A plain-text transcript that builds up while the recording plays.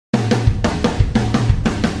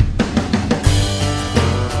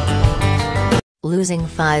Losing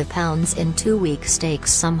 5 pounds in 2 weeks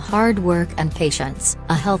takes some hard work and patience.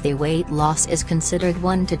 A healthy weight loss is considered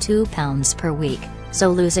 1 to 2 pounds per week, so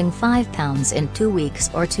losing 5 pounds in 2 weeks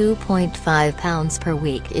or 2.5 pounds per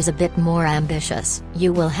week is a bit more ambitious.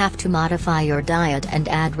 You will have to modify your diet and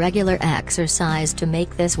add regular exercise to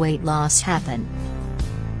make this weight loss happen.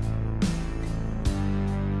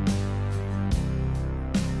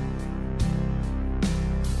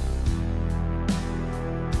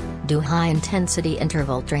 Do high-intensity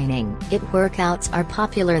interval training. HIIT workouts are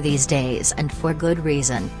popular these days and for good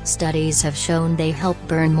reason. Studies have shown they help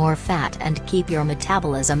burn more fat and keep your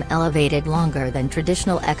metabolism elevated longer than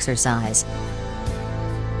traditional exercise.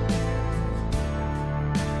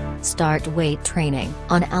 Start weight training.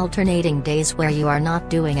 On alternating days where you are not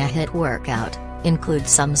doing a HIIT workout, include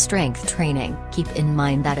some strength training. Keep in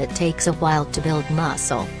mind that it takes a while to build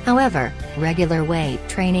muscle. However, regular weight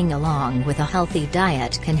training along with a healthy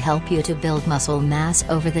diet can help you to build muscle mass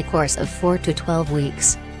over the course of 4 to 12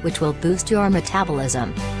 weeks, which will boost your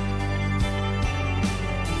metabolism.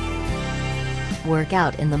 Work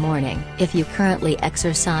out in the morning. If you currently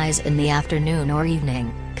exercise in the afternoon or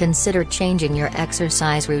evening, consider changing your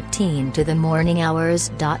exercise routine to the morning hours.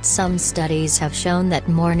 Some studies have shown that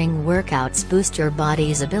morning workouts boost your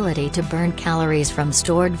body's ability to burn calories from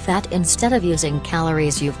stored fat instead of using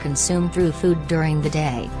calories you've consumed through food during the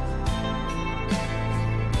day.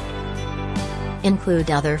 Include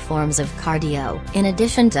other forms of cardio. In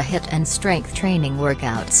addition to HIIT and strength training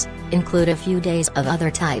workouts, include a few days of other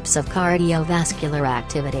types of cardiovascular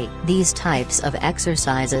activity. These types of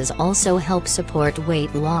exercises also help support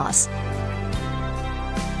weight loss.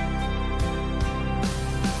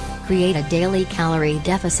 Create a daily calorie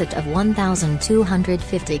deficit of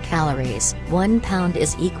 1,250 calories. 1 pound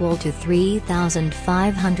is equal to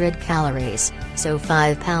 3,500 calories, so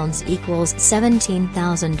 5 pounds equals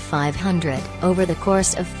 17,500 over the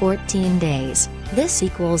course of 14 days. This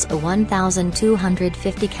equals a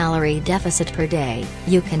 1,250 calorie deficit per day.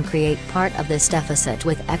 You can create part of this deficit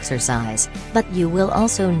with exercise, but you will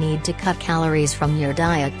also need to cut calories from your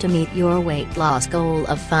diet to meet your weight loss goal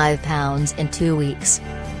of 5 pounds in 2 weeks.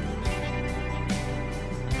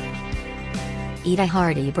 Eat a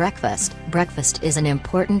hearty breakfast. Breakfast is an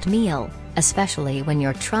important meal, especially when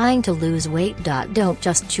you're trying to lose weight. Don't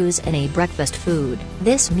just choose any breakfast food.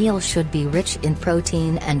 This meal should be rich in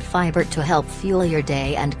protein and fiber to help fuel your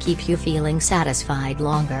day and keep you feeling satisfied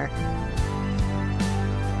longer.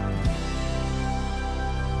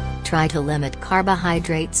 Try to limit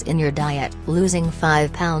carbohydrates in your diet. Losing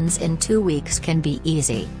 5 pounds in 2 weeks can be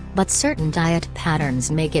easy, but certain diet patterns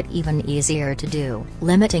make it even easier to do.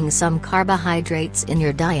 Limiting some carbohydrates in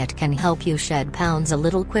your diet can help you shed pounds a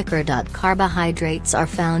little quicker. Carbohydrates are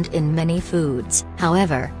found in many foods.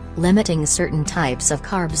 However, limiting certain types of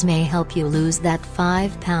carbs may help you lose that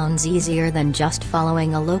 5 pounds easier than just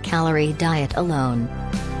following a low-calorie diet alone.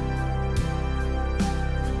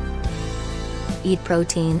 Eat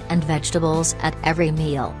protein and vegetables at every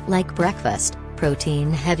meal. Like breakfast,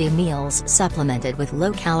 protein-heavy meals supplemented with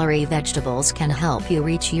low-calorie vegetables can help you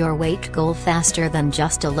reach your weight goal faster than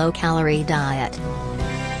just a low-calorie diet.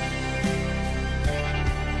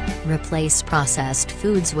 Replace processed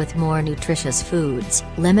foods with more nutritious foods.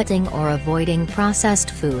 Limiting or avoiding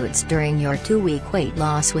processed foods during your 2-week weight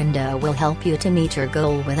loss window will help you to meet your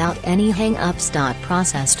goal without any hang-ups.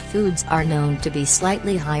 Processed foods are known to be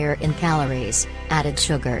slightly higher in calories, added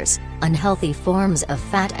sugars, unhealthy forms of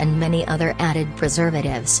fat and many other added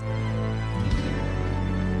preservatives.